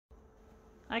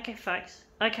Okay,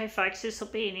 folks, this will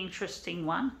be an interesting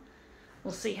one.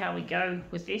 We'll see how we go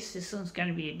with this. This one's going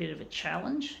to be a bit of a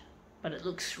challenge, but it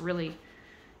looks really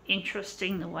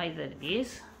interesting the way that it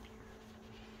is.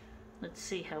 Let's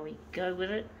see how we go with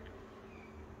it.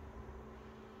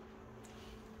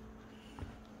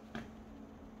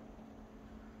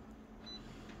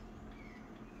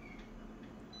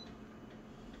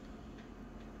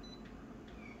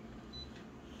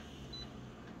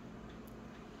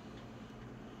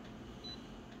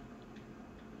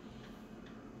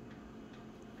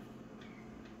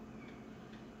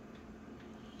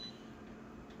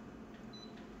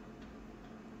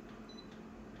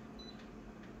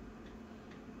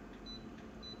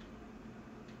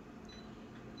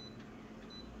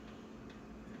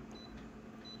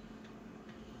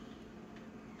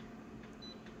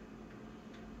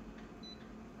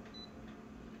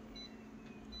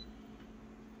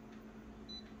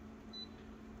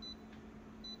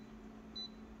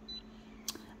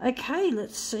 Okay,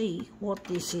 let's see what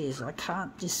this is. I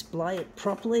can't display it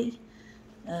properly.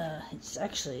 It's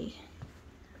actually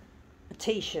a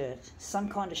t-shirt, some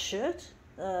kind of shirt,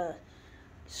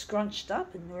 scrunched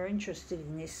up, and we're interested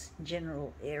in this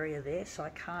general area there, so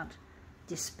I can't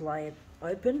display it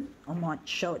open. I might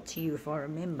show it to you if I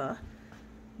remember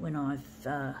when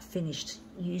I've finished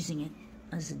using it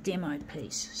as a demo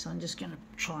piece. So I'm just going to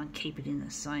try and keep it in the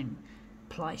same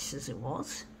place as it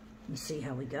was and see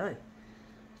how we go.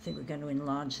 I think we're going to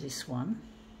enlarge this one.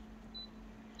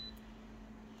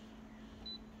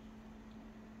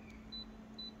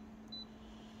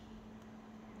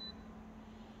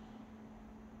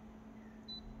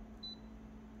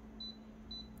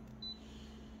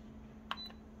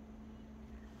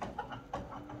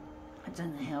 I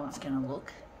don't know how it's going to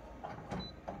look.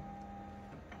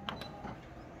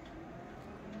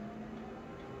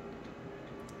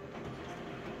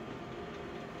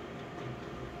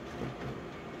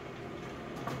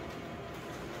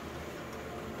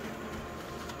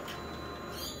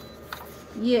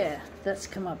 Yeah, that's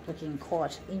come up looking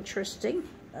quite interesting,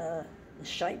 the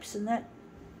shapes and that.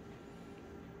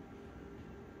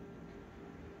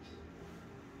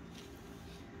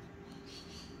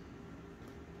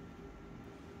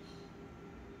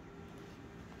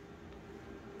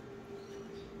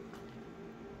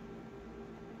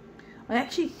 I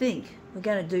actually think we're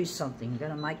going to do something. We're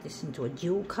going to make this into a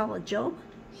dual colour job.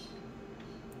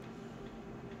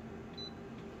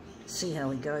 See how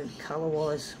we go colour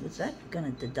wise with that.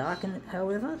 Going to darken it,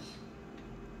 however.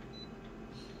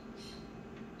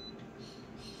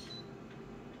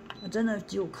 I don't know if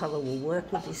dual colour will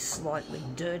work with this slightly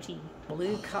dirty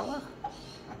blue colour,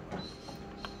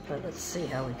 but let's see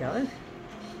how we go.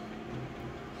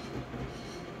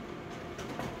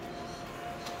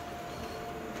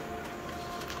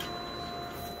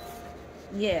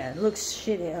 Yeah, it looks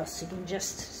shit house. You can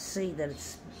just see that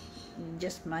it's, you can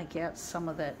just make out some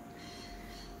of that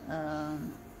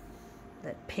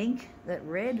that pink, that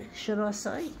red, should I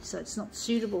say. So it's not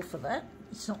suitable for that.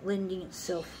 It's not lending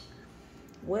itself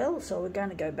well, so we're going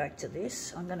to go back to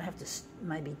this. I'm going to have to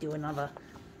maybe do another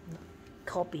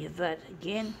copy of that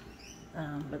again,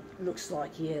 but it looks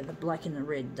like, yeah, the black and the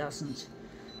red doesn't,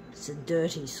 it's a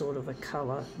dirty sort of a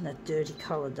colour, and that dirty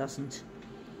colour doesn't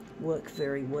work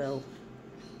very well.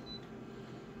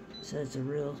 So it's a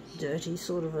real dirty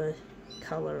sort of a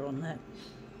colour on that.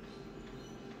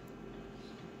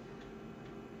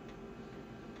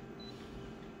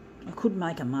 I could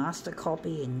make a master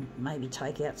copy and maybe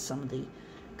take out some of the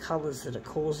colours that are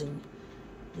causing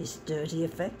this dirty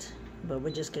effect, but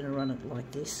we're just going to run it like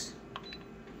this.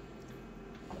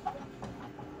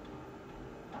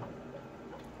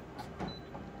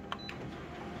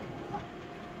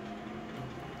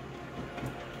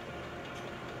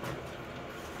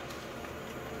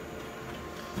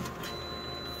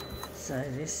 So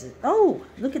this is, oh,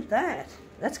 look at that.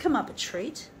 That's come up a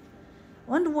treat.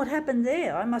 I wonder what happened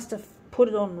there. I must have put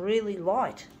it on really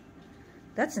light.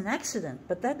 That's an accident,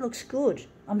 but that looks good.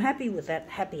 I'm happy with that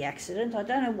happy accident. I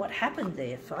don't know what happened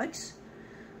there, folks.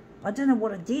 I don't know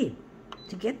what I did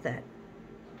to get that.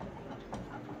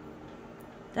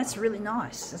 That's really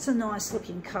nice. That's a nice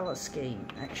looking colour scheme,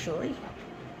 actually.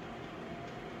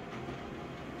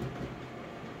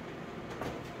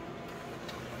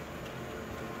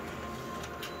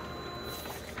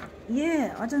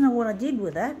 Yeah, I don't know what I did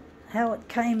with that. How it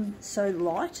came so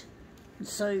light,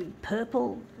 so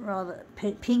purple, rather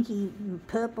pinky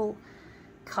purple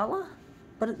colour,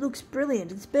 but it looks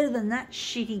brilliant. It's better than that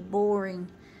shitty, boring,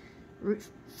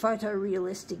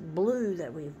 photorealistic blue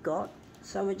that we've got.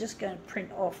 So we're just going to print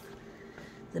off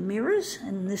the mirrors,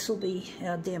 and this will be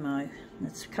our demo.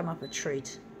 Let's come up a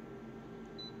treat.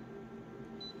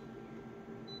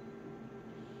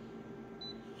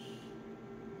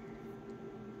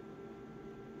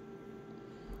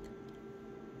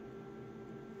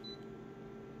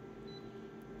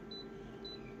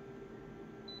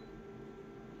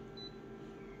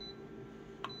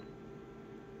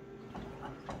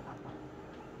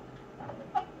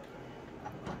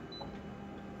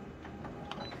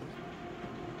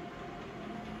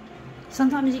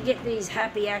 Sometimes you get these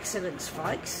happy accidents,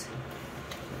 folks.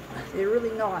 They're really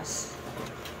nice.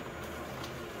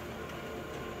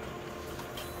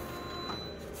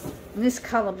 And this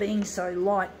colour being so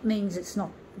light means it's not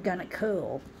going to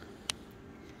curl.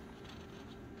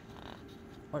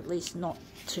 Or at least not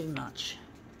too much.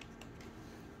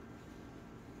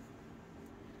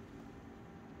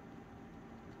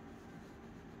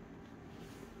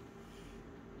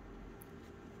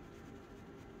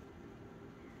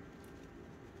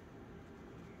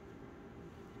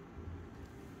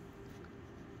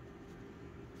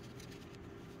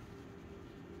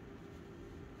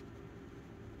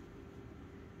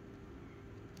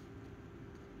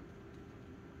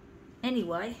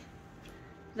 Anyway,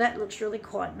 that looks really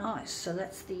quite nice. So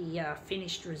that's the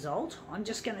finished result. I'm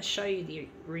just going to show you the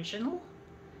original.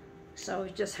 So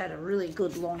we've just had a really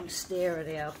good long stare at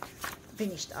our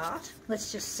finished art. Let's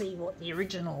just see what the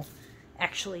original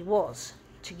actually was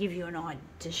to give you an idea,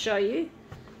 to show you,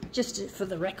 just for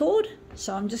the record.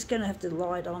 So I'm just going to have to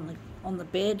lie it on the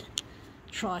bed,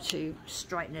 try to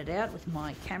straighten it out with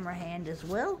my camera hand as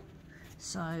well.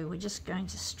 So we're just going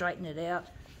to straighten it out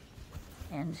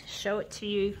and show it to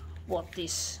you what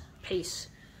this piece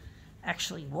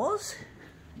actually was.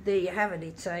 There you have it.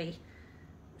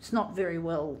 It's not very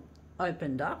well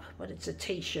opened up, but it's a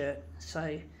t-shirt.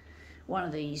 So one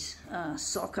of these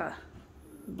soccer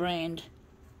brand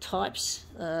types,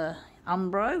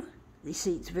 Umbro. You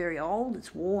see it's very old,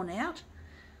 it's worn out.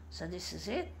 So this is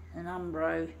it, an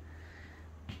Umbro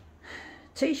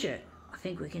t-shirt. I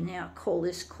think we can now call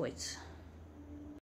this quits.